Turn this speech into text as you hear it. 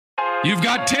You've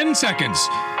got 10 seconds.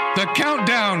 The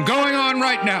countdown going on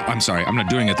right now. I'm sorry, I'm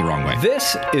not doing it the wrong way.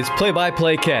 This is Play by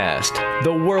Play Cast,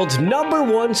 the world's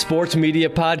 #1 sports media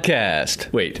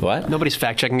podcast. Wait, what? Nobody's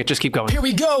fact-checking it. Just keep going. Here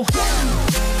we go.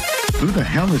 Who the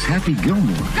hell is Happy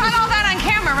Gilmore? Got all that on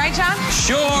camera, right, John?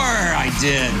 Sure, I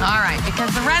did. All right,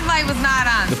 because the red light was not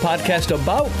on. The podcast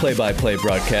about play-by-play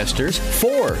broadcasters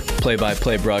for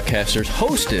play-by-play broadcasters,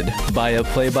 hosted by a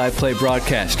play-by-play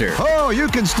broadcaster. Oh, you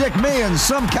can stick me in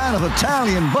some kind of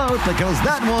Italian boat because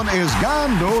that one is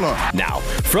gondola. Now,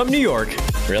 from New York,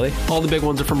 really? All the big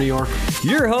ones are from New York.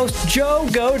 Your host, Joe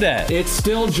Godet. It's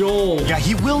still Joel. Yeah,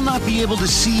 he will not be able to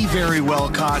see very well,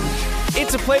 Cotton.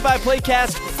 It's a play-by-play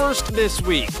cast first this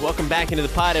week. Welcome back into the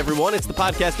pod, everyone. It's the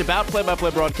podcast about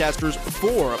play-by-play broadcasters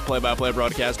for play-by-play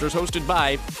broadcasters, hosted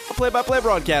by a play-by-play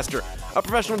broadcaster. A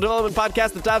professional development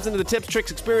podcast that dives into the tips, tricks,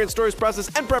 experience, stories,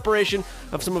 process, and preparation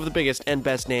of some of the biggest and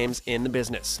best names in the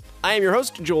business. I am your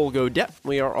host, Joel Godet.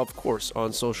 We are, of course,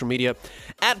 on social media.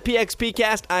 At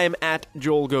PXPcast, I am at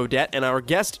Joel Godet, and our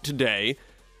guest today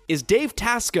is Dave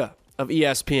Tasca of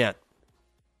ESPN.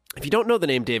 If you don't know the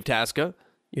name Dave Tasca,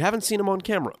 you haven't seen him on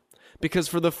camera, because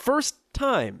for the first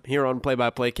time here on Play by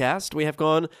Play Cast, we have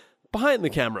gone behind the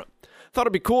camera. Thought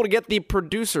it'd be cool to get the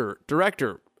producer,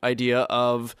 director idea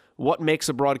of what makes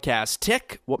a broadcast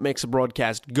tick, what makes a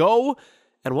broadcast go,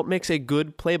 and what makes a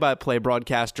good play-by-play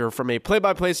broadcaster from a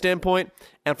play-by-play standpoint,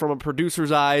 and from a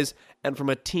producer's eyes, and from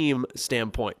a team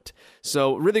standpoint.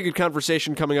 So, really good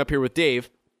conversation coming up here with Dave,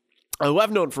 who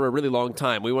I've known for a really long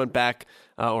time. We went back,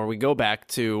 we go back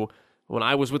to when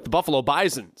I was with the Buffalo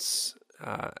Bisons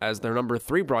as their number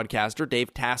 3 broadcaster.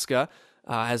 Dave Tasca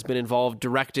has been involved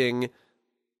directing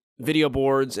video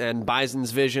boards and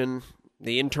Bison's Vision,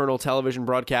 the internal television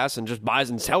broadcasts, and just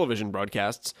Bison's television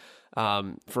broadcasts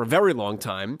for a very long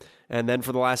time. And then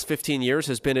for the last 15 years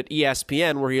has been at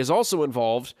ESPN, where he is also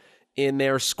involved in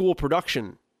their school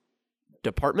production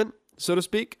department, so to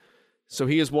speak. So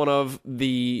he is one of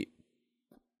the...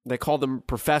 They call them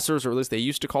professors, or at least they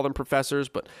used to call them professors,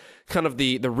 but kind of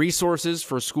the resources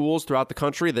for schools throughout the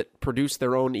country that produce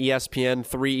their own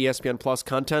ESPN3, ESPN Plus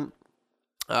content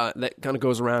that kind of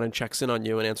goes around and checks in on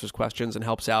you and answers questions and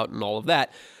helps out and all of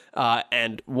that.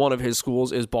 And one of his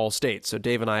schools is Ball State. So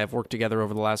Dave and I have worked together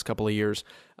over the last couple of years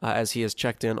as he has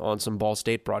checked in on some Ball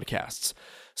State broadcasts.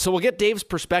 So we'll get Dave's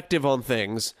perspective on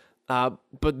things,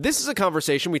 but this is a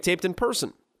conversation we taped in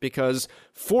person, because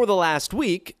for the last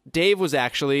week, Dave was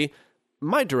actually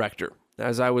my director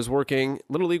as I was working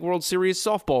Little League World Series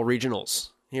softball regionals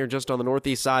here just on the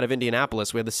northeast side of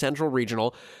Indianapolis. We had the Central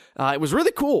Regional. It was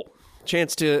really cool.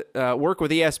 Chance to work with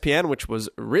ESPN, which was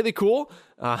really cool.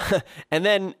 And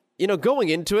then, going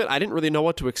into it, I didn't really know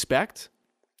what to expect.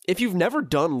 If you've never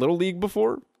done Little League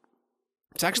before,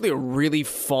 it's actually a really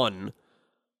fun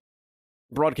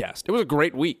broadcast. It was a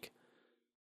great week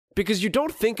because you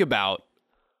don't think about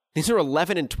these are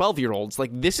 11 and 12-year-olds. Like,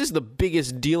 this is the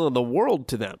biggest deal in the world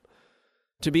to them.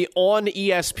 To be on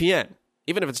ESPN,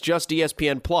 even if it's just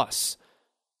ESPN Plus.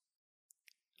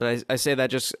 And I say that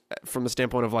just from the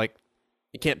standpoint of, like,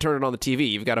 you can't turn it on the TV.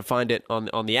 You've got to find it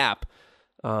on the app.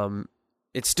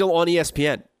 It's still on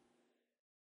ESPN.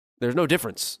 There's no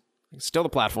difference. It's still the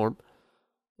platform.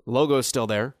 Logo is still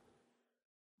there.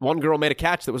 One girl made a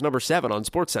catch that was number 7 on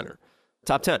SportsCenter.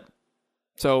 Top 10.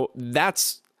 So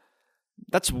that's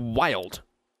wild.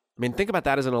 I mean, think about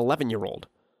that as an 11-year-old.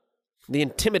 The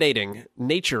intimidating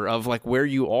nature of, like, where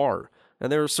you are.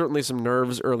 And there were certainly some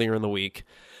nerves earlier in the week.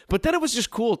 But then it was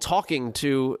just cool talking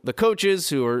to the coaches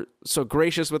who are so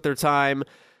gracious with their time,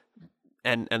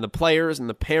 and the players and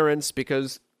the parents,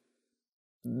 because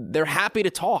they're happy to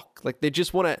talk. Like, they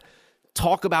just want to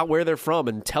talk about where they're from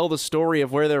and tell the story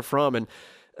of where they're from. And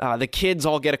the kids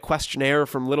all get a questionnaire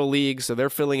from Little League, so they're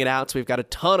filling it out. So we've got a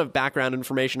ton of background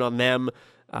information on them.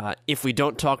 If we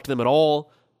don't talk to them at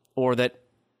all, or that,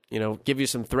 give you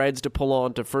some threads to pull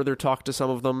on to further talk to some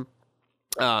of them.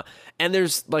 And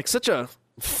there's, like, such a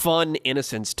fun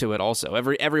innocence to it also.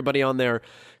 Everybody on their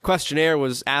questionnaire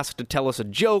was asked to tell us a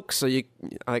joke, so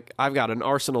I've got an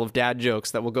arsenal of dad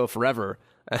jokes that will go forever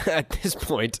at this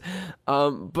point.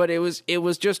 But it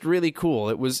was just really cool.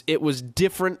 It was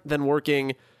different than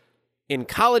working in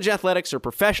college athletics or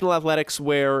professional athletics,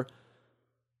 where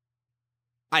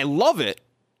I love it,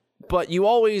 but you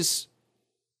always,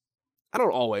 I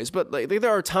don't always, but like,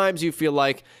 there are times you feel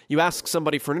like you ask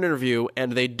somebody for an interview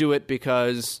and they do it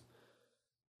because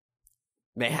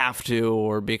they have to,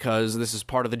 or because this is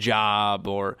part of the job,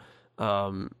 or,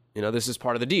 this is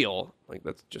part of the deal. Like,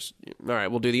 that's just, all right,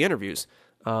 we'll do the interviews.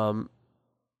 And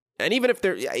even if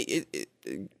they're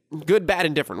good, bad,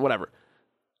 indifferent, whatever.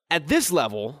 At this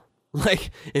level,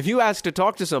 Like, if you ask to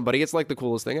talk to somebody, it's like the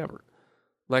coolest thing ever.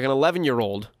 Like an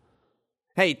 11-year-old,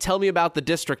 hey, tell me about the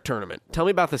district tournament. Tell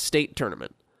me about the state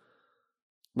tournament.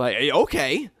 Like,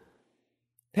 okay.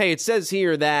 Hey, it says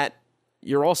here that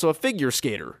you're also a figure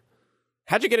skater.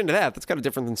 How'd you get into that? That's kind of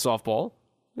different than softball.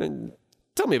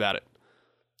 Tell me about it.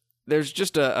 There's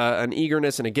just an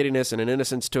eagerness and a giddiness and an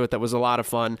innocence to it that was a lot of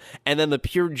fun. And then the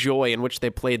pure joy in which they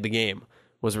played the game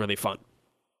was really fun.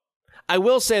 I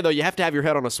will say, though, you have to have your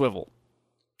head on a swivel.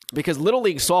 Because Little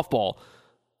League softball,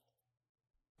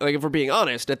 like if we're being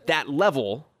honest, at that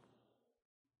level,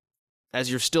 as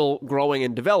you're still growing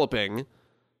and developing,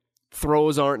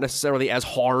 throws aren't necessarily as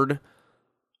hard.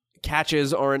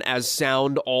 Catches aren't as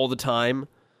sound all the time.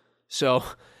 So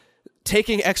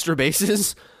taking extra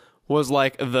bases was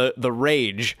like the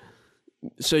rage.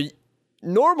 So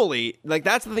normally, like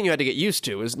that's the thing you had to get used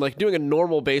to, is like doing a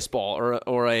normal baseball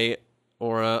or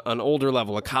an older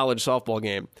level, a college softball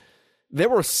game. There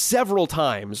were several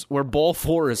times where ball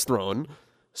 4 is thrown.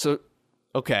 So,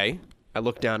 okay, I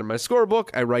look down at my scorebook,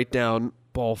 I write down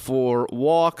ball 4,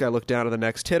 walk, I look down at the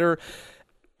next hitter,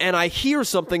 and I hear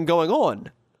something going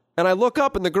on. And I look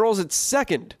up and the girl's at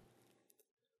second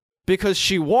because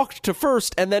she walked to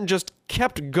first and then just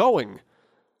kept going.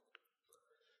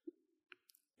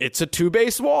 It's a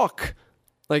 2-base walk.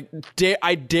 Like,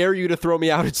 I dare you to throw me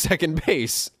out at second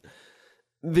base.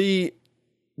 The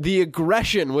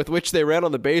aggression with which they ran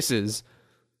on the bases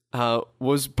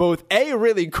was both A,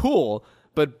 really cool,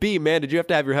 but B, man, did you have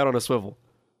to have your head on a swivel?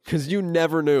 Because you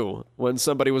never knew when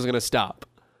somebody was going to stop.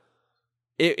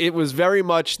 It was very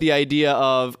much the idea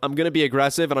of, I'm going to be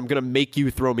aggressive and I'm going to make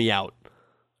you throw me out.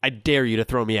 I dare you to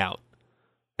throw me out.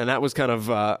 And that was kind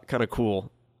of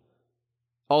cool.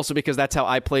 Also because that's how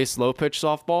I play slow pitch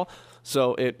softball,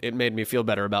 so it made me feel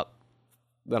better about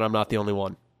that I'm not the only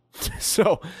one.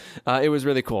 So it was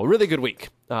really cool. Really good week.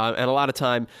 And a lot of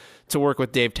time to work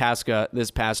with Dave Tasca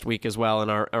this past week as well, and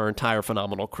our entire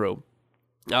phenomenal crew.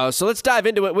 So let's dive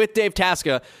into it with Dave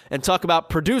Tasca and talk about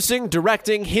producing,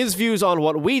 directing, his views on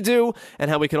what we do,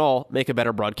 and how we can all make a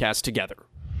better broadcast together.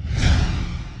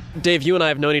 Dave, you and I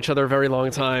have known each other a very long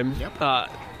time. Yep.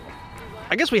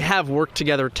 I guess we have worked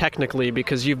together technically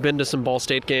because you've been to some Ball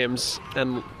State games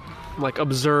and like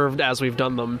observed as we've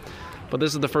done them. But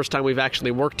this is the first time we've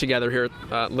actually worked together here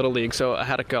at Little League, so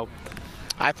how'd it go?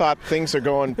 I thought things are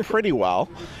going pretty well.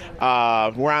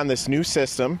 We're on this new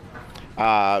system.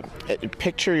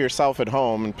 Picture yourself at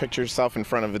home and picture yourself in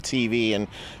front of a TV and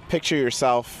picture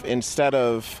yourself, instead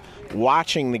of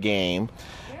watching the game,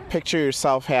 picture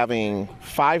yourself having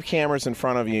 5 cameras in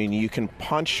front of you and you can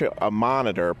punch a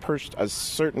monitor, a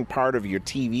certain part of your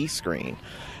TV screen,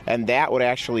 and that would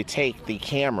actually take the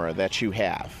camera that you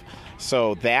have.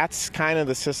 So that's kind of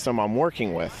the system I'm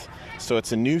working with. So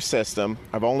it's a new system.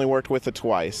 I've only worked with it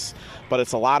twice, but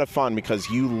it's a lot of fun because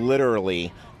you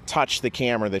literally touch the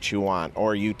camera that you want,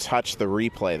 or you touch the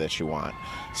replay that you want.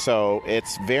 So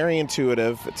it's very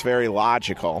intuitive. It's very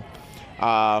logical.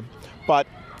 But,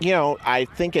 you know, I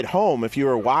think at home, if you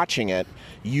were watching it,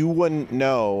 you wouldn't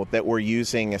know that we're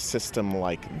using a system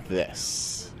like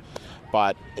this.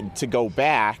 But to go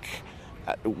back,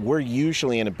 we're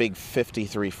usually in a big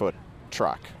 53-foot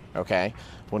truck, okay,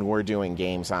 when we're doing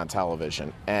games on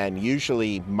television. And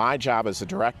usually my job as a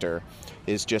director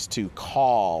is just to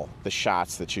call the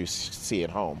shots that you see at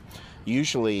home.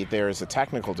 Usually there's a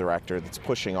technical director that's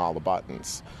pushing all the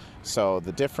buttons. So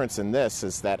the difference in this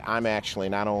is that I'm actually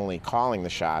not only calling the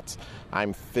shots,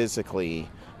 I'm physically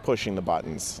pushing the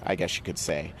buttons, I guess you could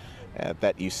say,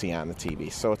 that you see on the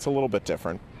TV. So it's a little bit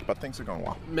different, but things are going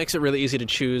well. Makes it really easy to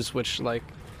choose which, like,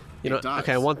 you know,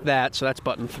 okay, I want that, so that's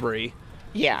button 3.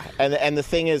 Yeah, and the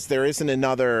thing is, there isn't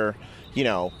another, you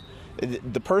know,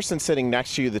 the person sitting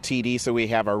next to you, the TDs that we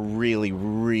have are really,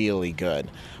 really good.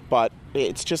 But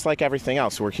it's just like everything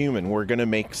else. We're human. We're going to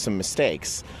make some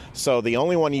mistakes. So the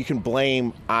only one you can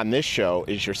blame on this show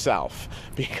is yourself,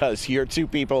 because you're 2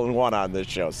 people in 1 on this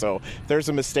show. So if there's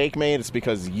a mistake made, it's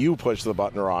because you pushed the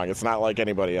button wrong. It's not like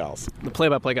anybody else. The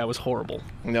play-by-play guy was horrible.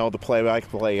 No, the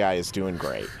play-by-play guy is doing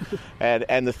great.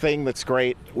 and the thing that's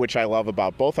great, which I love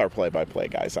about both our play-by-play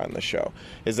guys on the show,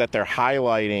 is that they're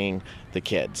highlighting the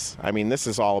kids. I mean, this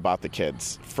is all about the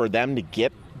kids. For them to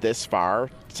get this far,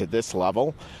 to this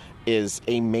level, is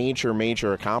a major,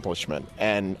 major accomplishment.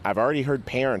 And I've already heard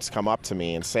parents come up to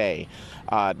me and say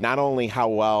not only how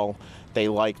well they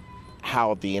like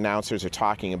how the announcers are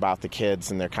talking about the kids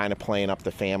and they're kind of playing up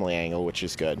the family angle, which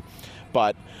is good,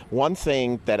 but one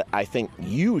thing that I think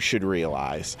you should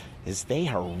realize is they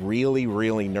are really,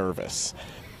 really nervous.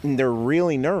 And they're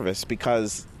really nervous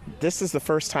because this is the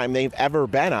first time they've ever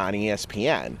been on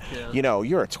ESPN. Yeah.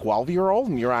 You're a 12-year-old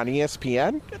and you're on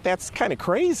ESPN? That's kind of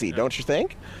crazy, don't you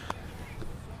think?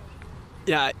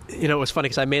 Yeah, it was funny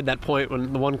because I made that point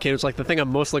when the one kid was like, the thing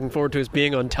I'm most looking forward to is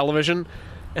being on television.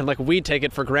 And, we take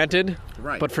it for granted.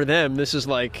 Right. But for them, this is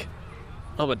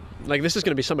this is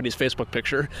going to be somebody's Facebook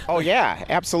picture. Oh, yeah,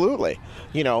 absolutely.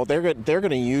 They're going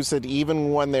to use it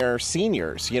even when they're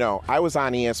seniors. I was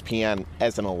on ESPN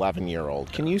as an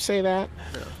 11-year-old. Can you say that?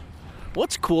 Yeah.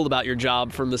 What's cool about your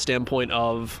job from the standpoint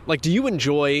of, do you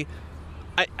enjoy...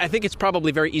 I think it's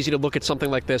probably very easy to look at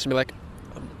something like this and be like,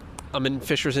 I'm in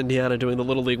Fishers, Indiana, doing the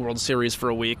Little League World Series for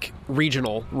a week,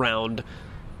 regional round.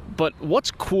 But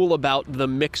what's cool about the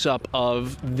mix-up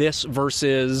of this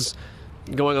versus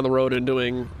going on the road and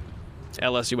doing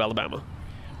LSU, Alabama?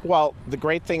 Well, the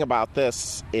great thing about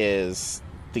this is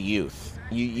the youth.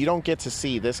 You don't get to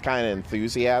see this kind of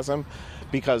enthusiasm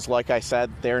because, like I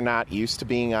said, they're not used to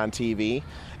being on TV.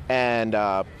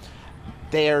 And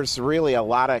there's really a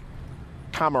lot of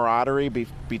camaraderie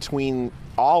between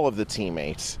all of the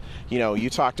teammates. You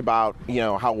talked about,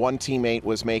 how one teammate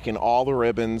was making all the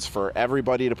ribbons for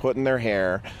everybody to put in their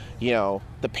hair.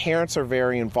 The parents are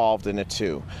very involved in it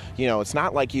too. It's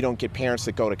not like you don't get parents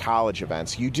that go to college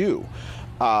events. You do.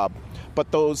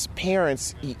 But those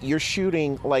parents, you're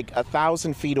shooting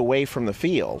 1,000 feet away from the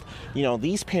field.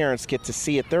 These parents get to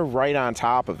see it. They're right on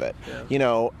top of it.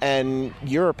 Yeah. And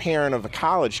you're a parent of a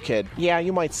college kid. Yeah,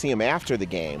 you might see them after the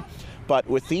game. But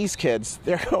with these kids,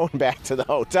 they're going back to the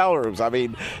hotel rooms. I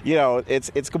mean,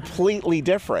 it's completely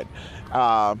different.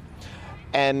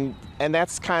 And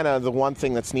that's kind of the one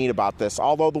thing that's neat about this.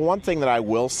 Although the one thing that I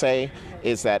will say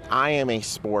is that I am a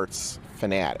sports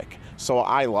fanatic. So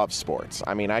I love sports.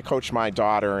 I mean, I coached my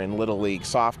daughter in Little League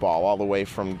softball all the way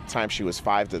from the time she was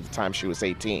 5 to the time she was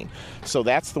 18. So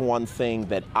that's the one thing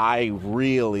that I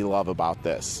really love about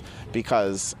this,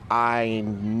 because I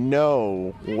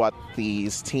know what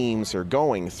these teams are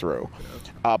going through.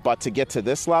 But to get to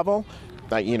this level,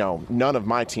 none of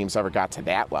my teams ever got to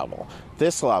that level.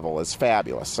 This level is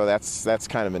fabulous, so that's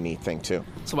kind of a neat thing too.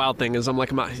 It's a wild thing is not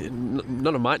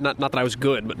that I was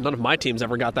good, but none of my teams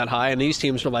ever got that high, and these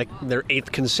teams are their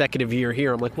 8th consecutive year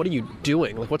here. I'm like, what are you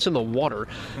doing? What's in the water?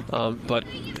 But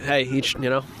hey,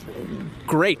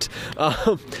 great.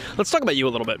 Let's talk about you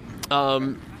a little bit.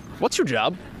 What's your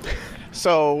job?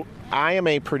 So I am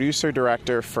a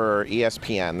producer-director for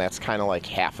ESPN. That's kind of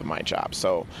half of my job.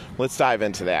 So let's dive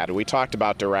into that. We talked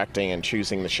about directing and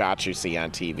choosing the shots you see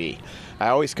on TV. I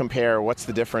always compare what's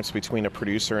the difference between a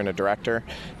producer and a director.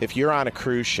 If you're on a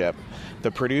cruise ship,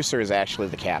 the producer is actually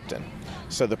the captain.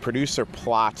 So the producer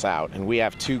plots out, and we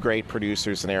have 2 great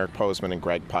producers in Eric Posman and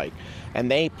Greg Pike, and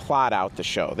they plot out the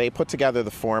show. They put together the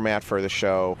format for the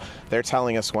show. They're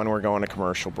telling us when we're going to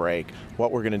commercial break,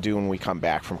 what we're going to do when we come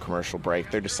back from commercial break.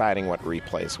 They're deciding what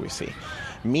replays we see.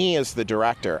 Me as the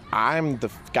director, I'm the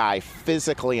guy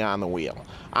physically on the wheel.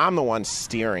 I'm the one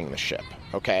steering the ship,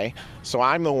 okay? So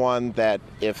I'm the one that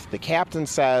if the captain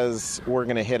says we're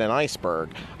going to hit an iceberg,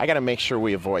 I got to make sure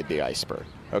we avoid the iceberg.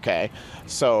 Okay,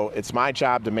 so it's my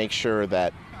job to make sure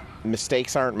that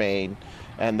mistakes aren't made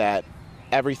and that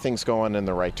everything's going in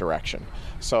the right direction.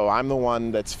 So I'm the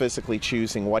one that's physically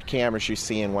choosing what cameras you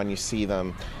see and when you see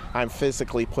them. I'm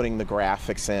physically putting the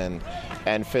graphics in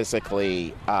and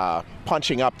physically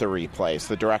punching up the replays.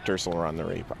 The directors will run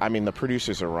the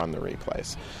producers will run the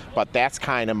replays. But that's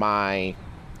kind of my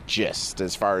gist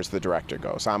as far as the director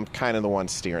goes. I'm kind of the one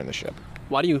steering the ship.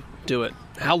 Why do you do it?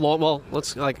 How long? Well,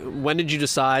 when did you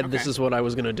decide this is what I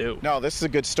was going to do? No, this is a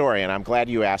good story, and I'm glad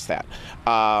you asked that.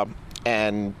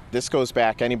 And this goes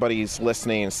back, anybody who's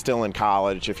listening and still in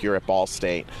college, if you're at Ball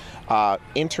State,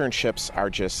 internships are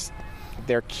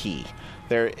they're key.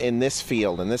 They're in this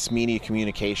field, in this media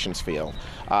communications field.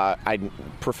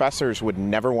 Professors would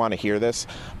never want to hear this,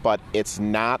 but it's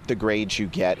not the grades you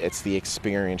get, it's the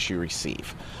experience you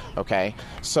receive. Okay,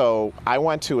 so I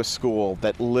went to a school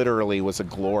that literally was a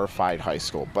glorified high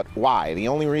school. But why? The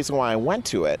only reason why I went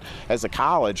to it as a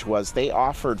college was they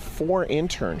offered 4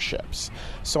 internships.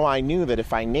 So I knew that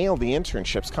if I nailed the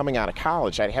internships coming out of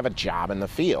college, I'd have a job in the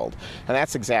field. And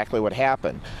that's exactly what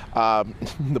happened.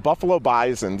 The Buffalo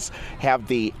Bisons have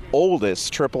the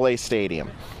oldest AAA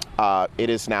stadium. It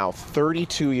is now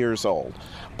 32 years old.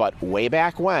 But way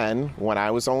back when I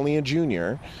was only a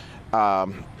junior,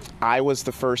 I was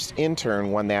the first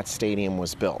intern when that stadium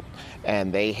was built,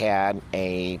 and they had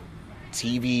a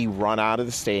TV run out of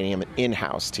the stadium, an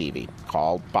in-house TV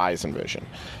called Bison Vision.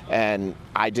 And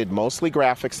I did mostly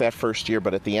graphics that first year,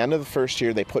 but at the end of the first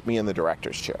year, they put me in the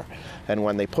director's chair. And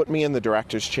when they put me in the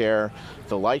director's chair,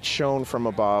 the lights shone from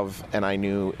above, and I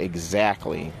knew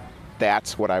exactly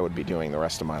that's what I would be doing the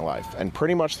rest of my life. And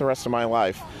pretty much the rest of my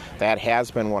life, that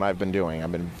has been what I've been doing.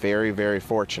 I've been very, very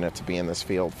fortunate to be in this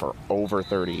field for over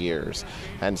 30 years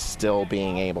and still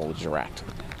being able to direct.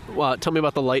 Well, tell me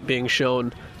about the light being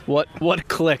shown. What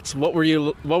clicked? What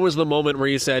was the moment where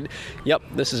you said, "Yep,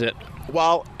 this is it"?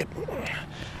 Well,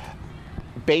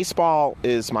 baseball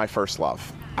is my first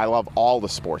love. I love all the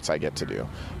sports I get to do,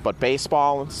 but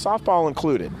baseball, softball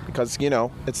included, because,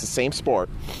 it's the same sport.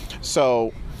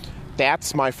 So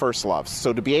that's my first love.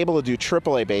 So to be able to do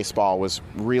AAA baseball was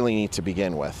really neat to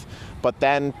begin with. But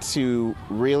then to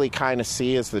really kind of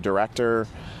see as the director,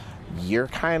 you're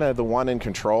kind of the one in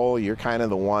control. You're kind of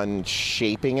the one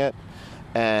shaping it.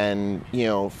 And,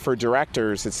 for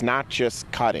directors, it's not just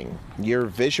cutting. You're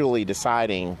visually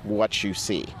deciding what you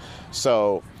see.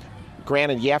 So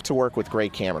granted, you have to work with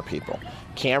great camera people.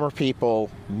 Camera people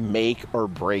make or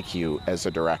break you as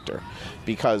a director,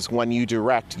 because when you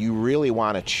direct, you really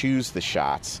want to choose the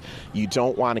shots. You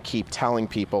don't want to keep telling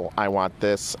people, I want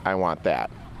this, I want that.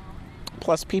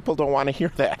 Plus, people don't want to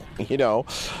hear that.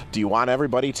 Do you want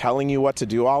everybody telling you what to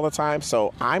do all the time?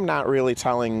 So I'm not really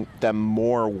telling them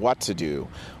more what to do.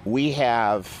 We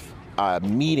have a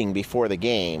meeting before the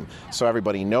game so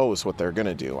everybody knows what they're going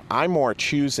to do. I'm more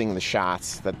choosing the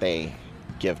shots that they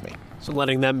give me. So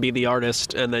letting them be the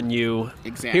artist, and then you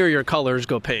hear your colors,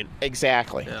 go paint.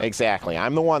 Exactly.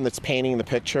 I'm the one that's painting the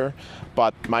picture,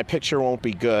 but my picture won't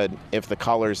be good if the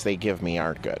colors they give me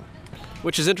aren't good.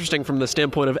 Which is interesting from the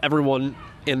standpoint of everyone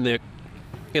in the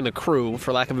crew,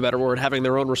 for lack of a better word, having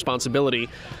their own responsibility.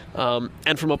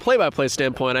 And from a play-by-play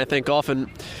standpoint, I think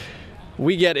often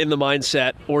we get in the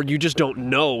mindset, or you just don't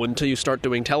know until you start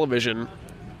doing television,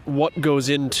 what goes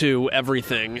into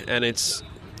everything. And it's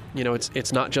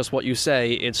not just what you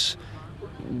say, it's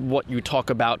what you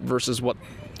talk about versus what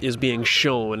is being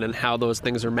shown, and how those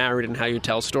things are married, and how you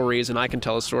tell stories. And I can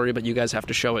tell a story, but you guys have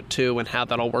to show it too, and how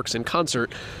that all works in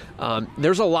concert.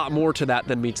 There's a lot more to that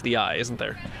than meets the eye, isn't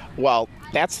there? Well,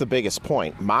 that's the biggest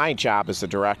point. My job as a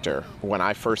director, when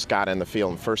I first got in the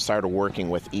field and first started working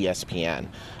with ESPN,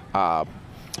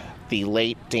 the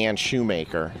late Dan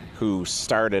Shoemaker, who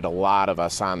started a lot of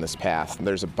us on this path, and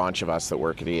there's a bunch of us that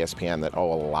work at ESPN that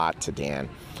owe a lot to Dan.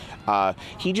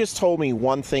 He just told me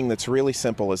one thing that's really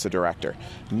simple as a director.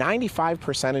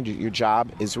 95% of your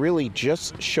job is really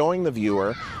just showing the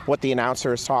viewer what the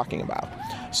announcer is talking about.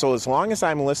 So as long as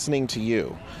I'm listening to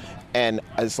you, and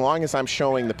as long as I'm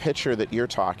showing the picture that you're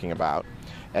talking about,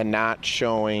 and not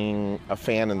showing a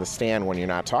fan in the stand when you're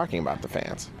not talking about the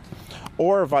fans,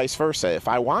 or vice versa, if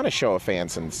I want to show a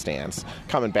fans in the stands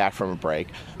coming back from a break,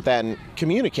 then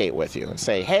communicate with you and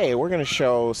say, hey, we're going to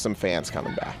show some fans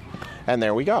coming back. And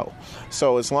there we go.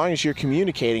 So as long as you're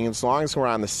communicating, as long as we're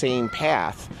on the same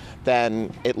path,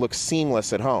 then it looks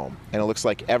seamless at home, and it looks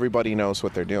like everybody knows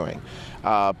what they're doing.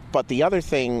 But the other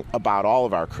thing about all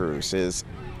of our crews is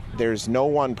there's no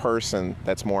one person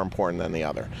that's more important than the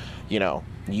other.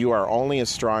 You are only as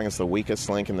strong as the weakest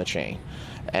link in the chain,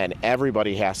 and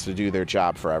everybody has to do their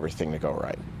job for everything to go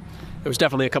right. There was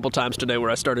definitely a couple times today where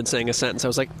I started saying a sentence. I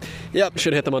was like, yep,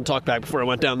 should have hit them on talkback before I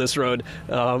went down this road.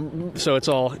 So it's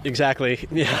all exactly,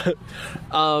 yeah.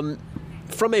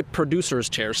 From a producer's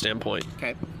chair standpoint,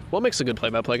 okay, what makes a good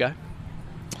play-by-play guy?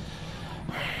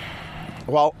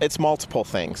 Well, it's multiple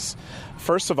things.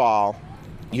 First of all,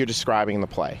 you're describing the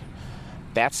play.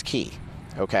 That's key,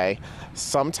 okay?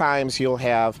 Sometimes you'll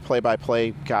have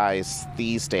play-by-play guys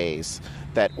these days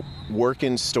that work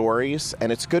in stories,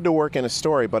 and it's good to work in a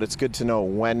story, but it's good to know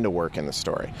when to work in the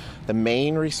story. The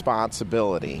main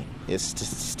responsibility is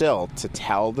still to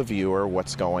tell the viewer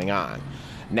what's going on.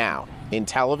 Now, in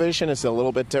television, is it a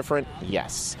little bit different?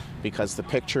 Yes, because the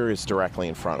picture is directly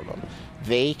in front of them.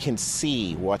 They can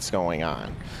see what's going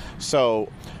on. So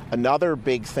another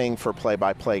big thing for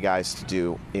play-by-play guys to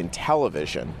do in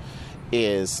television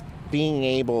is being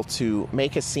able to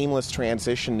make a seamless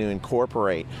transition to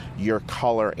incorporate your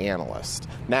color analyst.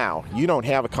 Now, you don't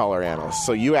have a color analyst,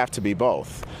 so you have to be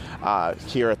both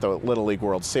here at the Little League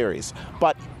World Series.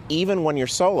 But even when you're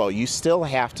solo, you still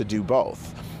have to do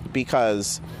both,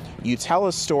 because you tell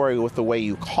a story with the way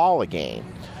you call a game,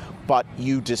 but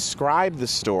you describe the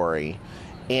story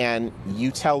and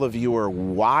you tell the viewer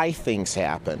why things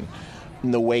happen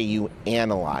in the way you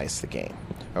analyze the game.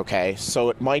 Okay, so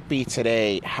it might be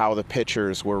today how the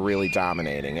pitchers were really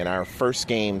dominating. In our first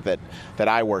game that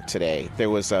I worked today, there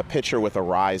was a pitcher with a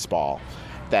rise ball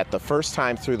that the first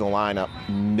time through the lineup,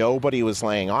 nobody was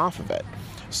laying off of it.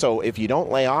 So if you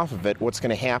don't lay off of it, what's going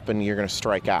to happen? You're going to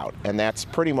strike out. And that's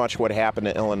pretty much what happened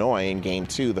to Illinois in Game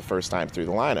 2 the first time through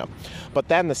the lineup. But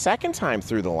then the second time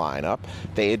through the lineup,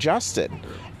 they adjusted,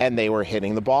 and they were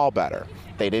hitting the ball better.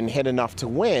 They didn't hit enough to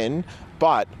win,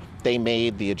 but they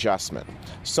made the adjustment.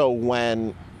 So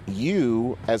when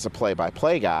you, as a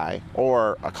play-by-play guy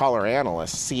or a color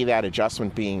analyst, see that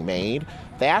adjustment being made,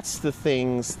 that's the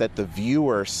things that the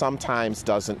viewer sometimes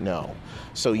doesn't know.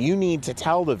 So you need to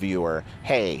tell the viewer,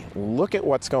 hey, look at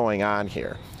what's going on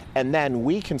here. And then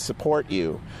we can support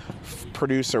you,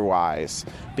 producer-wise,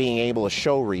 being able to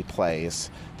show replays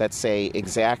that say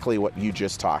exactly what you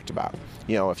just talked about.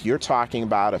 You know, if you're talking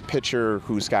about a pitcher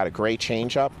who's got a great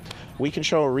changeup, we can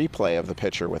show a replay of the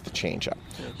pitcher with the changeup.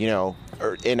 You know,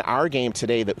 in our game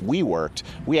today that we worked,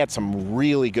 we had some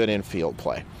really good infield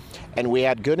play. And we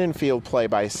had good infield play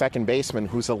by a second baseman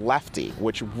who's a lefty,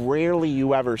 which rarely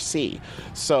you ever see.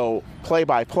 So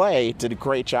play-by-play did a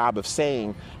great job of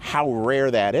saying how rare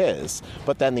that is.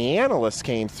 But then the analyst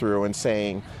came through and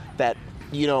saying that,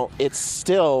 you know, it's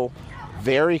still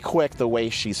very quick the way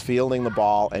she's fielding the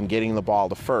ball and getting the ball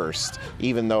to first,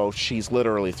 even though she's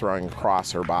literally throwing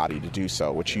across her body to do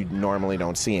so, which you normally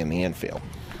don't see in the infield.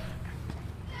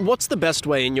 What's the best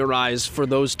way in your eyes for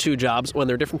those two jobs, when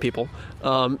they're different people,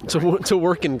 to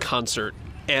work in concert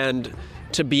and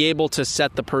to be able to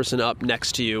set the person up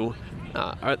next to you?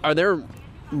 Are there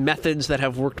methods that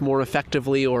have worked more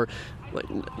effectively, or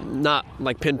not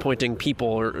like pinpointing people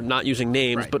or not using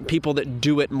names, right, but people that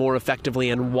do it more effectively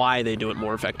and why they do it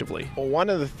more effectively? Well, one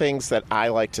of the things that I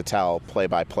like to tell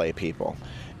play-by-play people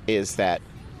is that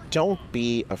don't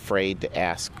be afraid to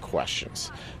ask questions,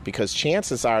 because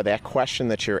chances are that question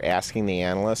that you're asking the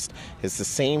analyst is the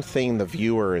same thing the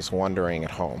viewer is wondering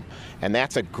at home. And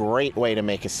that's a great way to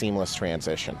make a seamless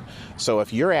transition. So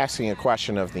if you're asking a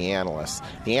question of the analyst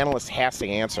has to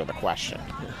answer the question.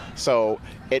 So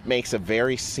it makes a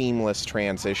very seamless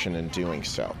transition in doing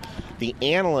so. The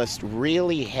analyst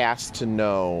really has to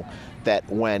know that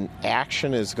when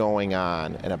action is going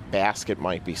on and a basket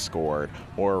might be scored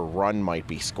or a run might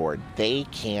be scored, they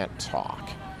can't talk.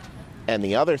 And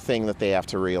the other thing that they have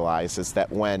to realize is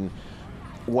that when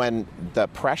the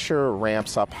pressure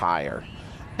ramps up higher,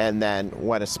 and then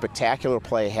when a spectacular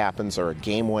play happens or a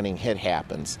game-winning hit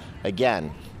happens,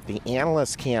 again, the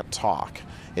analyst can't talk.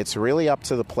 It's really up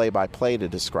to the play-by-play to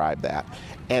describe that.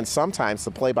 And sometimes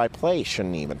the play-by-play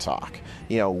shouldn't even talk.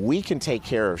 You know, we can take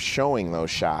care of showing those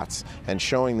shots and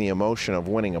showing the emotion of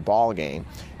winning a ball game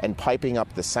and piping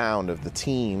up the sound of the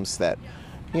teams that,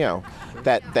 you know,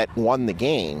 that won the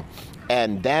game.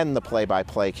 And then the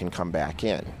play-by-play can come back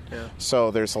in. Yeah.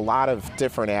 So there's a lot of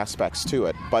different aspects to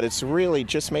it. But it's really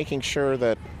just making sure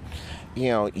that, you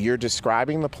know, you're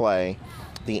describing the play,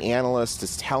 the analyst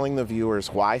is telling the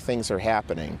viewers why things are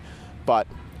happening, but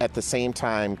at the same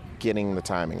time getting the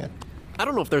timing in. I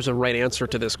don't know if there's a right answer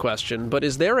to this question, but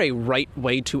is there a right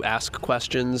way to ask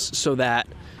questions so that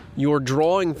you're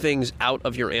drawing things out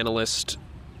of your analyst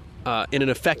in an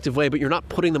effective way, but you're not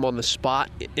putting them on the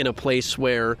spot in a place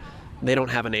where they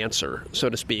don't have an answer, so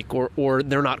to speak, or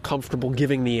they're not comfortable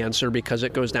giving the answer because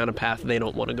it goes down a path they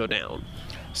don't want to go down?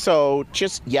 So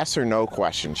just yes or no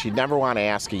questions. You'd never want to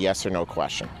ask a yes or no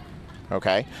question,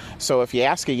 okay? So if you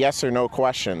ask a yes or no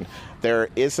question, there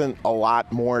isn't a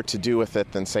lot more to do with it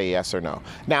than say yes or no.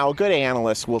 Now, a good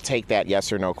analyst will take that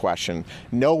yes or no question,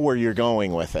 know where you're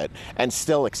going with it, and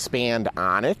still expand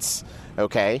on it,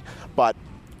 okay? But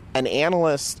an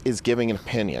analyst is giving an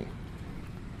opinion.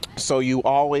 So you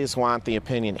always want the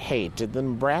opinion, hey, did the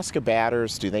Nebraska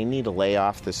batters, do they need to lay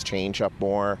off this changeup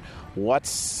more?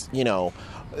 What's, you know,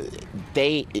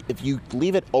 if you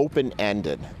leave it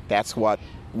open-ended, that's what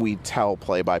we tell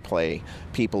play-by-play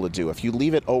people to do. If you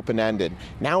leave it open-ended,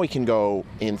 now we can go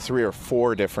in 3 or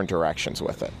 4 different directions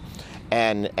with it.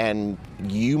 And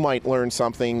you might learn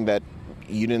something that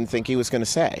you didn't think he was going to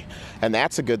say. And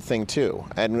that's a good thing, too.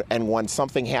 And when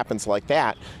something happens like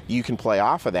that, you can play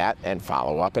off of that and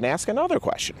follow up and ask another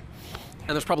question.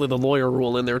 And there's probably the lawyer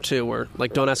rule in there, too, where,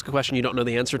 like, don't ask a question you don't know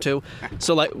the answer to.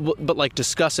 So, like, but, like,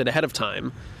 discuss it ahead of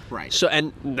time. Right. So,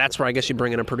 and that's where I guess you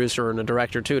bring in a producer and a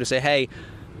director, too, to say, hey,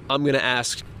 I'm going to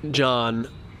ask John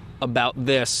about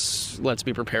this. Let's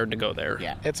be prepared to go there.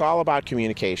 Yeah, it's all about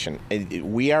communication.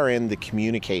 We are in the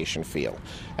communication field.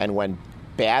 And when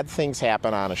bad things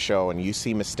happen on a show and you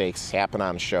see mistakes happen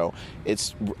on a show,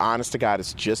 it's, honest to God,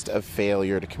 it's just a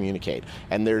failure to communicate.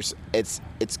 And it's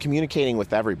communicating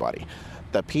with everybody.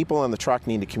 the people in the truck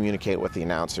need to communicate with the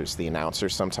announcers. The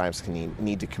announcers sometimes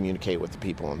need to communicate with the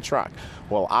people in the truck.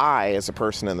 Well, I, as a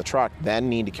person in the truck, then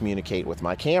need to communicate with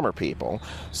my camera people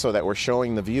so that we're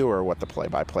showing the viewer what the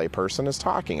play-by-play person is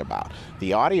talking about.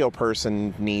 The audio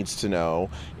person needs to know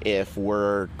if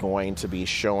we're going to be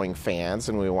showing fans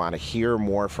and we want to hear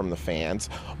more from the fans,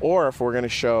 or if we're going to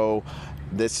show,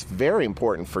 this very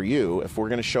important for you, if we're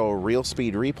going to show a real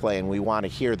speed replay and we want to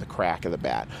hear the crack of the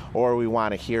bat, or we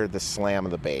want to hear the slam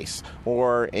of the base,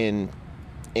 or in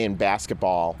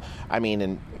basketball,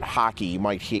 in hockey, you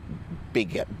might hit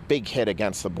big hit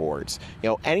against the boards.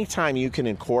 Anytime you can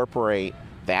incorporate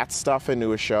that stuff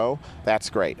into a show, that's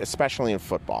great, especially in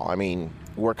football.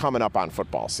 We're coming up on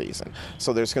football season,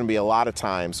 so there's going to be a lot of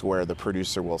times where the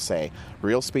producer will say,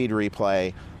 real speed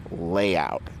replay,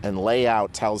 layout, and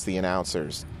layout tells the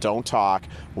announcers, don't talk,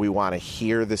 we want to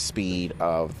hear the speed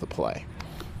of the play.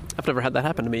 I've never had that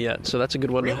happen to me yet, so that's a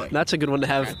good one. Really? That's a good one to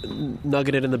have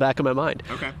nuggeted in the back of my mind.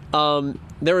 Okay.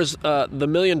 There is the $1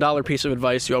 million piece of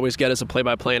advice you always get as a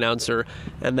play-by-play announcer,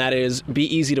 and that is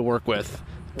be easy to work with.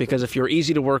 Because if you're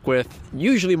easy to work with,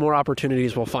 usually more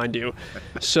opportunities will find you.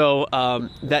 So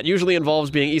that usually involves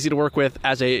being easy to work with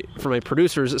from a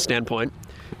producer's standpoint.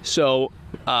 So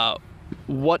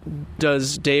what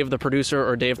does Dave the producer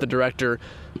or Dave the director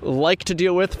like to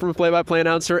deal with from a play-by-play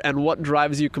announcer, and what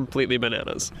drives you completely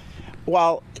bananas?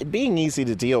 Well, being easy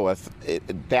to deal with,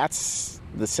 that's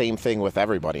the same thing with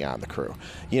everybody on the crew.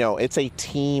 It's a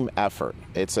team effort.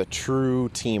 It's a true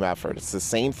team effort. It's the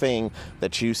same thing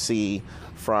that you see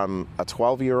from a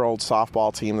 12-year-old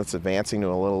softball team that's advancing to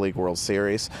a Little League World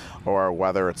Series, or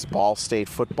whether it's Ball State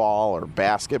football or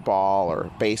basketball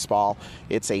or baseball,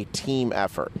 it's a team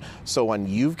effort. So when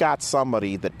you've got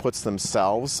somebody that puts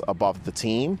themselves above the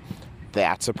team,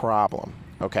 that's a problem,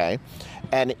 okay?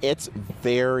 And it's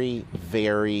very,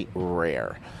 very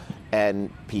rare.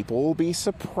 And people will be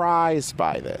surprised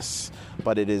by this,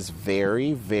 but it is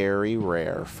very, very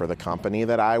rare for the company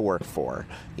that I work for,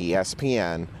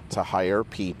 ESPN, to hire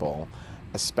people,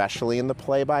 especially in the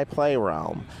play-by-play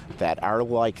realm, that are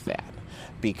like that,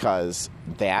 because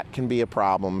that can be a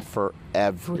problem for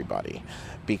everybody.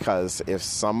 Because if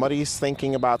somebody's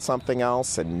thinking about something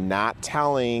else and not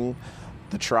telling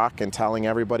the truck and telling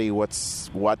everybody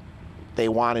what they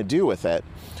want to do with it,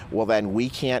 well, then we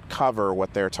can't cover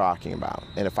what they're talking about.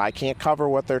 And if I can't cover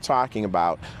what they're talking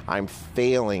about, I'm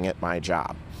failing at my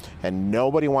job. And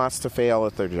nobody wants to fail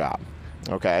at their job,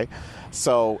 okay?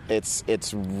 So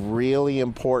it's really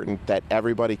important that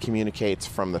everybody communicates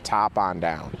from the top on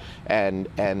down.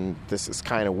 And this is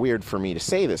kind of weird for me to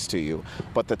say this to you,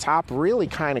 but the top really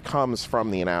kind of comes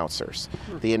from the announcers.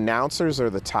 The announcers are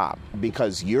the top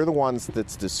because you're the ones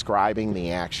that's describing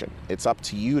the action. It's up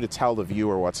to you to tell the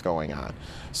viewer what's going on.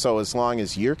 So as long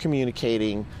as you're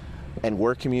communicating and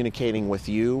we're communicating with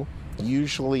you,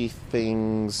 usually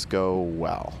things go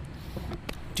well.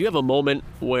 Do you have a moment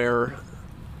where,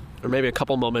 or maybe a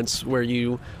couple moments, where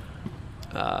you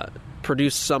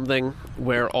produced something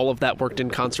where all of that worked in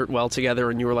concert well together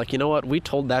and you were like, you know what, we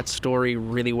told that story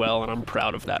really well and I'm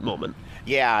proud of that moment?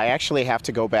 Yeah, I actually have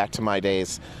to go back to my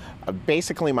days.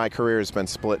 Basically, my career has been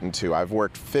split in two. I've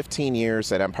worked 15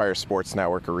 years at Empire Sports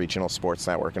Network, a regional sports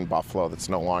network in Buffalo that's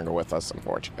no longer with us,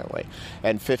 unfortunately,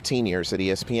 and 15 years at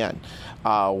ESPN.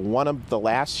 One of the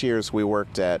last years we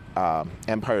worked at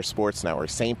Empire Sports Network,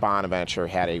 St. Bonaventure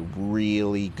had a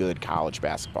really good college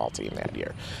basketball team that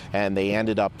year, and they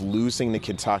ended up losing to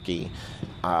Kentucky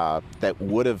that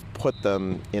would have put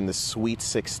them in the Sweet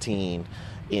 16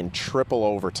 in triple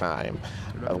overtime,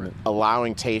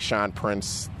 allowing Tayshaun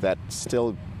Prince, that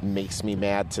still makes me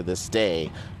mad to this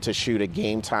day, to shoot a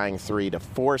game-tying three to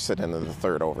force it into the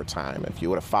third overtime. If you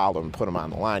would have fouled him and put him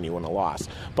on the line, you wouldn't have lost.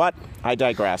 But I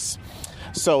digress.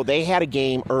 So they had a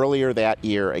game earlier that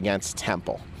year against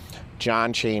Temple.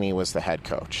 John Chaney was the head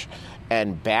coach.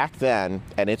 And back then,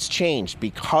 and it's changed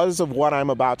because of what I'm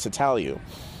about to tell you,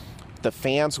 the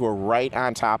fans were right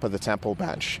on top of the Temple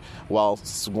bench. Well,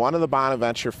 one of the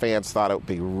Bonaventure fans thought it would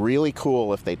be really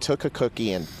cool if they took a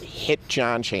cookie and hit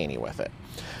John Chaney with it.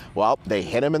 Well, they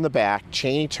hit him in the back.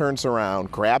 Chaney turns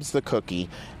around, grabs the cookie,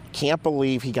 can't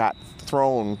believe he got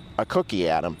thrown a cookie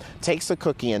at him, takes the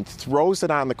cookie and throws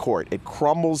it on the court. It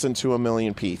crumbles into a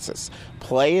million pieces.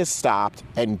 Play is stopped,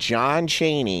 and John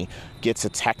Chaney gets a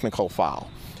technical foul.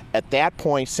 At that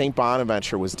point, St.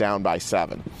 Bonaventure was down by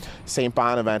 7. St.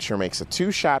 Bonaventure makes a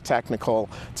 2-shot technical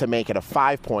to make it a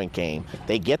 5-point game.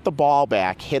 They get the ball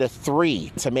back, hit a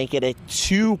 3 to make it a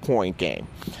 2-point game.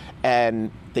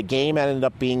 And the game ended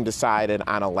up being decided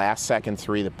on a last-second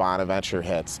 3 that Bonaventure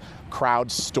hits.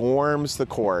 Crowd storms the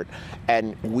court,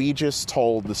 and we just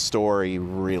told the story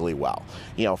really well.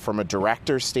 From a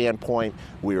director's standpoint,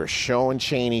 we were showing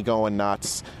Cheney going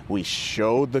nuts. We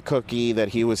showed the cookie that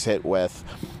he was hit with.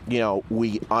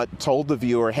 We told the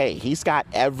viewer, hey, he's got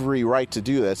every right to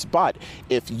do this, but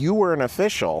if you were an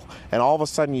official and all of a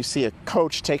sudden you see a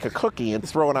coach take a cookie and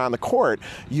throw it on the court,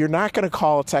 you're not going to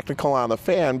call a technical on the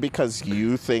fan because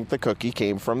you think the cookie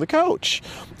came from the coach.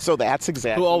 So that's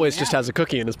exactly who always just has a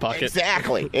cookie in his pocket.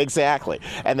 Exactly.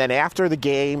 And then after the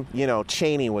game,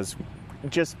 Cheney was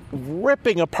just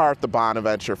ripping apart the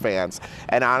Bonaventure fans.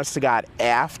 And honest to God,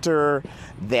 after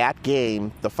that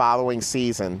game, the following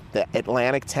season, the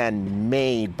Atlantic 10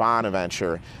 made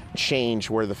Bonaventure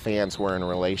change where the fans were in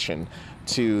relation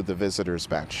to the visitors'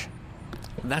 bench.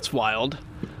 That's wild.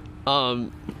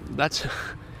 That's...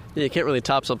 Yeah, you can't really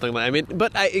top something like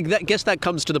but I guess that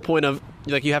comes to the point of,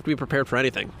 you have to be prepared for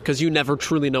anything because you never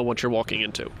truly know what you're walking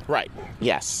into. Right.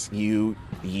 Yes.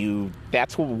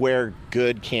 That's where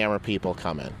good camera people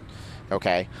come in.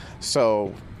 Okay?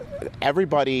 So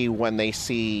everybody, when they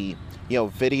see,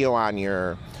 video on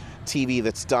your TV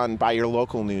that's done by your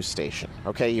local news station,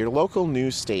 okay? Your local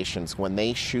news stations, when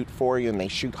they shoot for you and they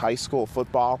shoot high school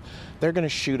football, they're going to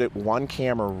shoot it one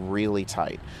camera really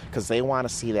tight because they want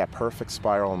to see that perfect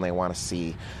spiral and they want to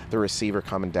see the receiver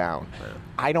coming down.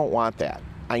 I don't want that.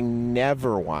 I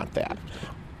never want that.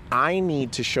 I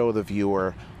need to show the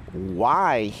viewer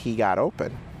why he got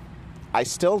open. I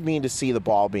still need to see the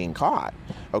ball being caught,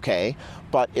 okay?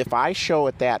 But if I show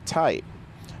it that tight,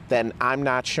 then I'm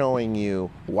not showing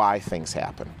you why things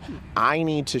happen. I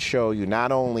need to show you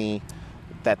not only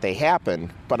that they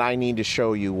happen, but I need to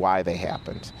show you why they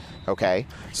happened, okay?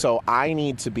 So I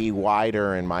need to be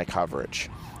wider in my coverage.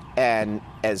 And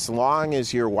as long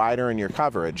as you're wider in your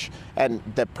coverage, and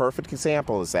the perfect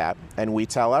example is that, and we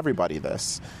tell everybody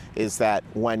this, is that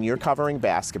when you're covering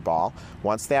basketball,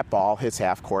 once that ball hits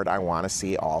half court, I want to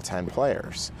see all 10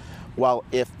 players. Well,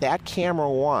 if that camera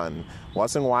one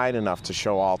wasn't wide enough to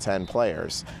show all 10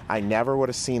 players, I never would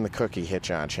have seen the cookie hit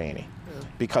John Cheney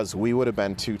because we would have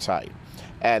been too tight.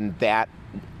 And that,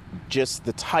 just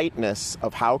the tightness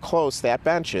of how close that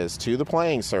bench is to the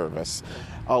playing surface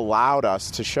allowed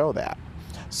us to show that.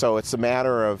 So it's a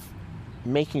matter of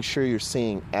making sure you're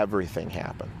seeing everything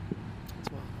happen.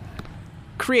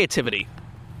 Creativity.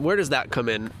 Where does that come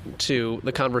in to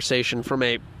the conversation from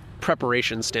a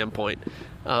preparation standpoint?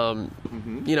 We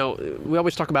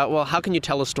always talk about, well, how can you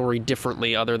tell a story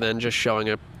differently other than just showing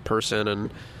a person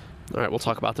and, all right, we'll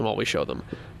talk about them while we show them.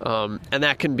 And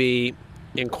that can be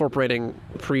incorporating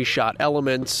pre-shot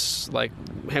elements like,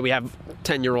 hey, we have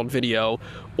 10-year-old video,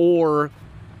 or,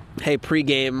 hey,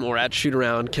 pre-game or at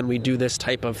shoot-around, can we do this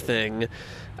type of thing?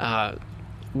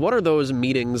 What are those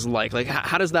meetings like? Like,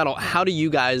 how does that? How do you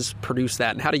guys produce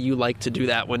that, and how do you like to do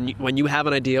that when you have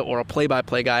an idea or a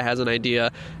play-by-play guy has an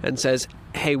idea and says,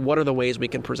 "Hey, what are the ways we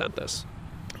can present this?"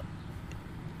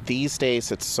 These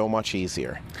days, it's so much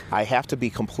easier. I have to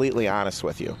be completely honest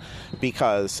with you,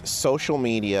 because social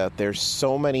media, there's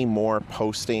so many more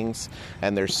postings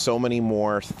and there's so many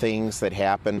more things that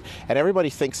happen, and everybody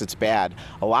thinks it's bad.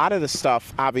 A lot of the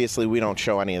stuff, obviously, we don't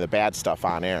show any of the bad stuff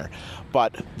on air,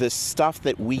 but the stuff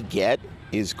that we get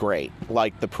is great.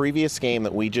 Like the previous game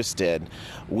that we just did,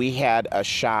 we had a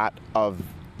shot of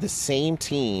the same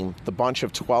team, the bunch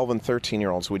of 12 and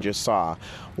 13-year-olds we just saw,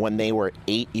 when they were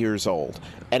 8 years old.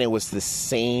 And it was the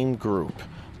same group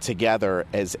together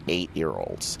as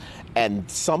 8-year-olds. And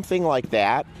something like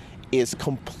that is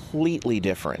completely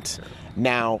different.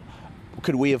 Now,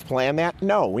 could we have planned that?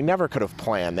 No, we never could have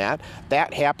planned that.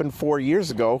 That happened 4 years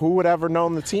ago. Who would ever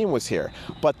known the team was here?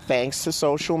 But thanks to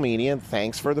social media and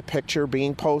thanks for the picture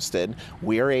being posted,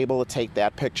 we are able to take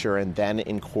that picture and then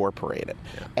incorporate it.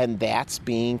 And that's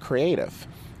being creative.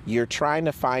 You're trying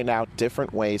to find out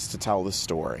different ways to tell the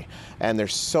story. And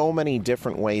there's so many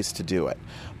different ways to do it.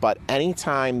 But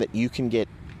anytime that you can get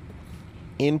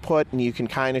input and you can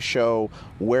kind of show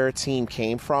where a team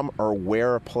came from or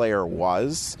where a player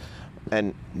was,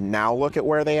 and now look at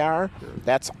where they are,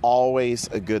 that's always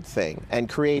a good thing. And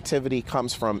creativity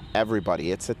comes from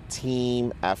everybody. It's a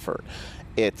team effort.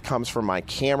 It comes from my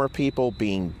camera people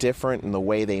being different in the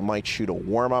way they might shoot a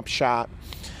warm-up shot.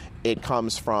 It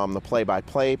comes from the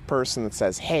play-by-play person that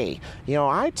says, hey,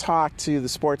 I talked to the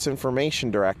sports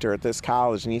information director at this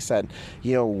college, and he said,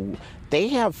 They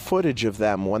have footage of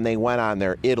them when they went on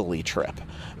their Italy trip.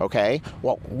 Okay?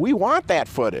 Well, we want that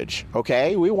footage,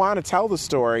 okay? We want to tell the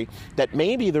story that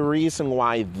maybe the reason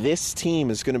why this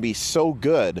team is going to be so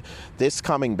good this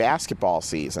coming basketball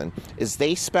season is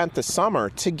they spent the summer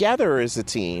together as a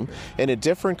team in a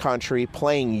different country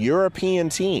playing European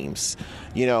teams.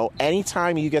 You know,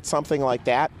 anytime you get something like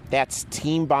that, that's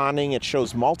team bonding. It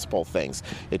shows multiple things.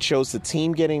 It shows the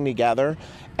team getting together,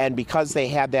 and because they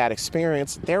had that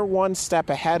experience, they're one step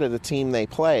ahead of the team they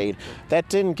played that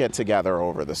didn't get together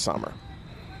over the summer.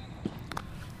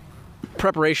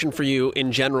 Preparation for you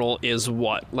in general is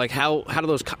what? Like how do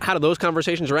those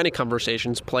conversations or any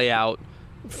conversations play out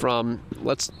from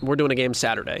we're doing a game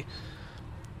Saturday.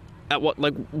 At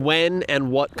when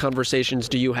and what conversations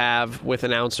do you have with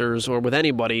announcers or with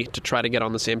anybody to try to get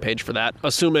on the same page for that,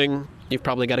 assuming you've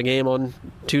probably got a game on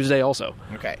Tuesday also?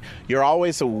 Okay. You're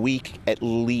always at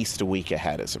least a week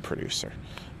ahead as a producer,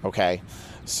 okay?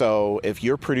 So if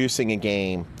you're producing a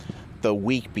game the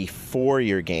week before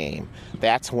your game,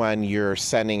 that's when you're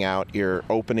sending out your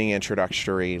opening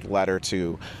introductory letter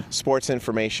to sports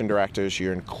information directors.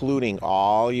 You're including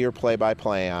all your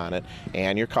play-by-play on it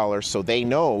and your colors so they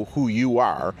know who you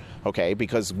are, okay?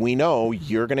 Because we know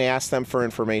you're going to ask them for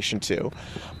information too,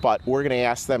 but we're going to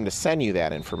ask them to send you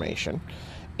that information.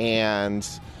 And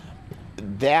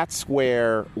that's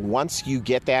where, once you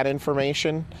get that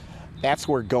information, that's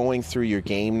where going through your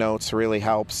game notes really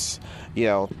helps. You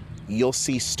know, you'll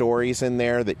see stories in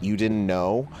there that you didn't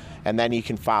know, and then you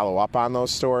can follow up on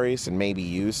those stories and maybe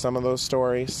use some of those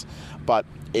stories. But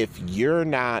if you're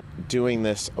not doing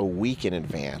this a week in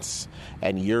advance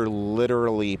and you're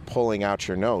literally pulling out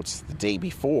your notes the day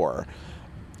before,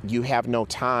 you have no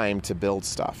time to build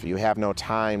stuff. You have no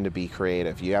time to be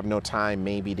creative. You have no time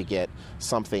maybe to get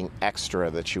something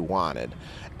extra that you wanted.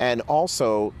 And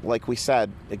also, like we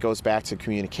said, it goes back to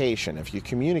communication. If you're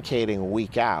communicating a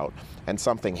week out and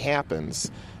something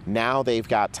happens, now they've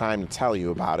got time to tell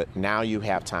you about it. Now you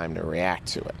have time to react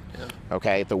to it. Yeah.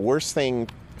 Okay? The worst thing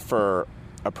for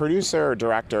a producer or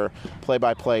director,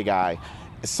 play-by-play guy,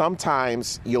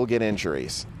 sometimes you'll get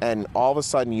injuries, and all of a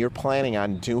sudden you're planning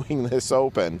on doing this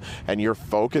open and you're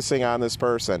focusing on this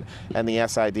person, and the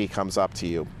SID comes up to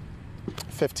you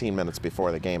 15 minutes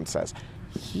before the game and says,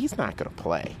 he's not going to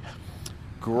play.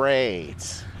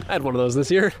 Great. I had one of those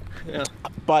this year. Yeah.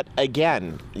 But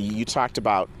again, you talked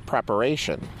about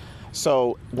preparation.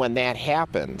 So when that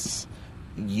happens,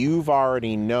 you've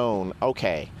already known,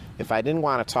 okay, if I didn't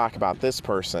want to talk about this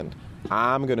person,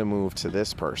 I'm going to move to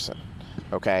this person.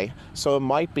 Okay, so it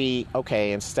might be,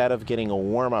 okay, instead of getting a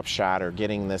warm-up shot or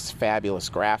getting this fabulous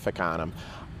graphic on him,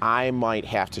 I might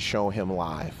have to show him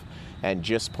live and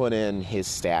just put in his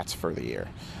stats for the year,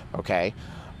 okay?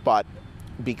 But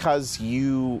because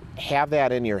you have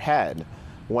that in your head,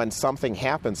 when something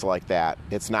happens like that,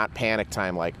 it's not panic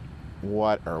time like,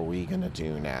 what are we going to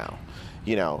do now?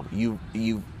 You know,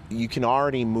 you can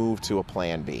already move to a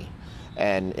plan B.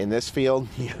 And in this field,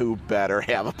 you better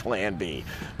have a plan B,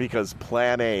 because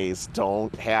plan A's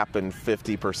don't happen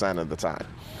 50% of the time.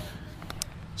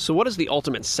 So what is the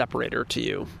ultimate separator to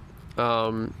you?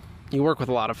 You work with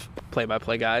a lot of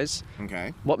play-by-play guys.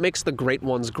 Okay. What makes the great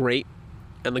ones great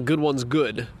and the good ones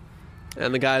good,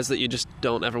 and the guys that you just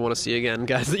don't ever want to see again,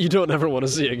 guys that you don't ever want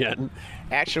to see again?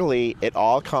 Actually, it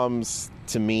all comes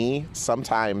to me,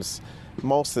 sometimes,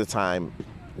 most of the time,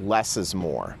 less is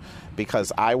more.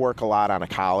 Because I work a lot on a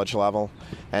college level,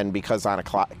 and because on a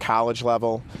college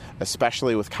level,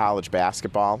 especially with college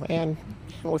basketball and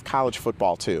with college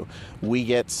football too, we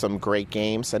get some great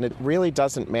games, and it really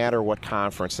doesn't matter what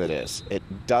conference it is. It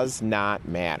does not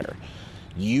matter.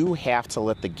 You have to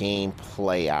let the game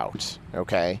play out,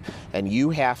 okay? And you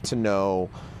have to know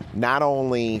not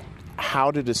only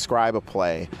how to describe a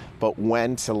play, but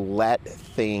when to let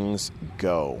things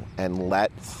go and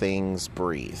let things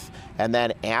breathe. And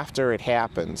then after it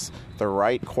happens, the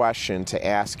right question to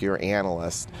ask your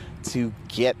analyst to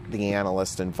get the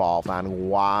analyst involved on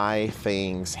why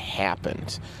things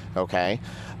happened, okay?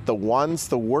 The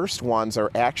worst ones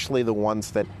are actually the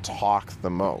ones that talk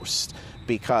the most,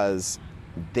 because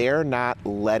they're not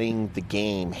letting the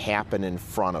game happen in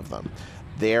front of them.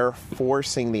 They're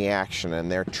forcing the action,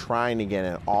 and they're trying to get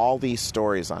in all these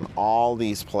stories on all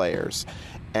these players.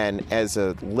 And as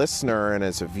a listener and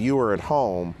as a viewer at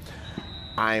home,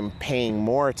 I'm paying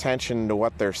more attention to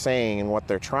what they're saying and what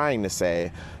they're trying to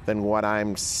say than what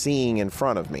I'm seeing in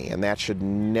front of me, and that should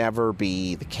never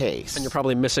be the case. And you're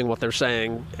probably missing what they're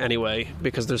saying anyway,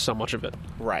 because there's so much of it.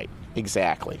 Right,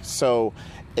 exactly. So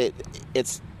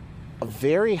it's a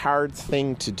very hard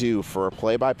thing to do for a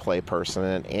play-by-play person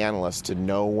and an analyst to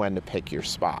know when to pick your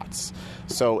spots.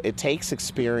 So it takes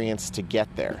experience to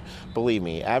get there. Believe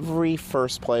me, every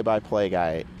first play-by-play guy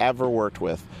I ever worked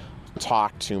with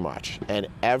talked too much, and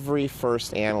every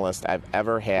first analyst I've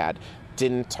ever had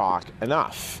didn't talk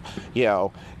enough. You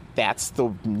know, that's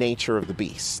the nature of the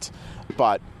beast.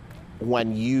 But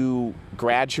when you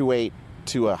graduate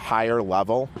to a higher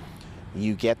level,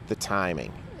 you get the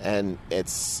timing. And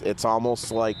it's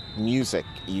almost like music.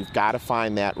 You've got to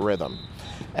find that rhythm.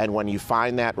 And when you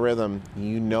find that rhythm,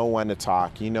 you know when to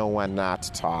talk, you know when not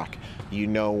to talk, you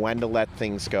know when to let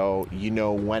things go, you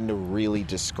know when to really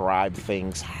describe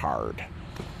things hard.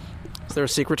 Is there a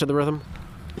secret to the rhythm?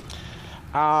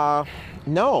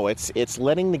 No, it's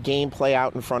letting the game play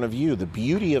out in front of you. The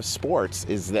beauty of sports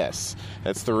is this.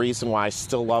 That's the reason why I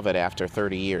still love it after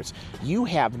 30 years. You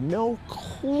have no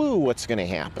clue what's going to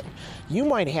happen. You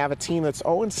might have a team that's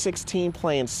 0-16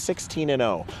 playing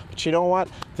 16-0. But you know what?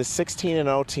 The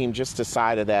 16-0 team just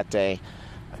decided that day,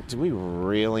 do we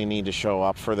really need to show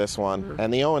up for this one?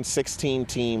 And the 0-16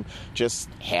 team just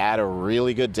had a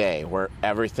really good day where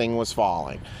everything was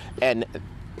falling. And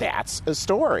that's a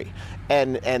story.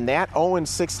 And that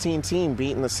 0-16 team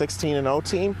beating the 16-0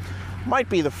 team might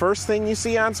be the first thing you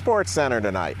see on SportsCenter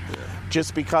tonight,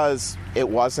 just because it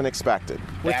wasn't expected.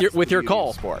 With your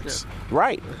call. Sports. Yeah.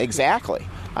 Right, exactly.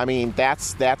 I mean,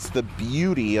 that's the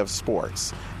beauty of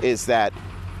sports, is that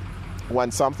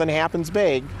when something happens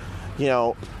big, you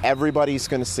know, everybody's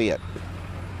going to see it.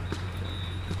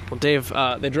 Well, Dave,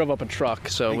 they drove up a truck,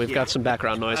 so we've got some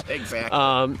background noise.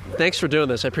 Exactly. Thanks for doing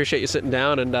this. I appreciate you sitting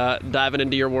down and diving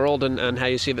into your world and how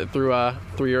you see that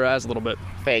through your eyes a little bit.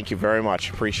 Thank you very much.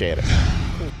 Appreciate it.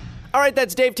 All right,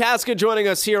 that's Dave Tasca joining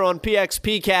us here on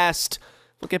PXPcast.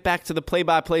 We'll get back to the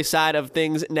play-by-play side of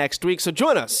things next week, so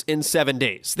join us in 7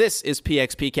 days. This is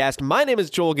PXPcast. My name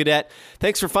is Joel Gadet.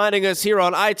 Thanks for finding us here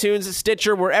on iTunes,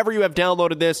 Stitcher, wherever you have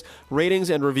downloaded this. Ratings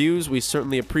and reviews, we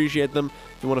certainly appreciate them.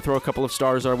 If you want to throw a couple of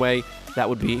stars our way, that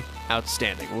would be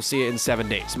outstanding. We'll see you in 7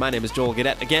 days. My name is Joel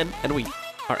Gadet again, and we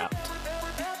are out.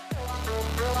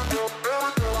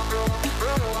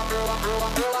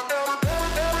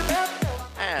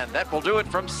 And that will do it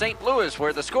from St. Louis,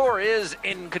 where the score is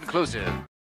inconclusive.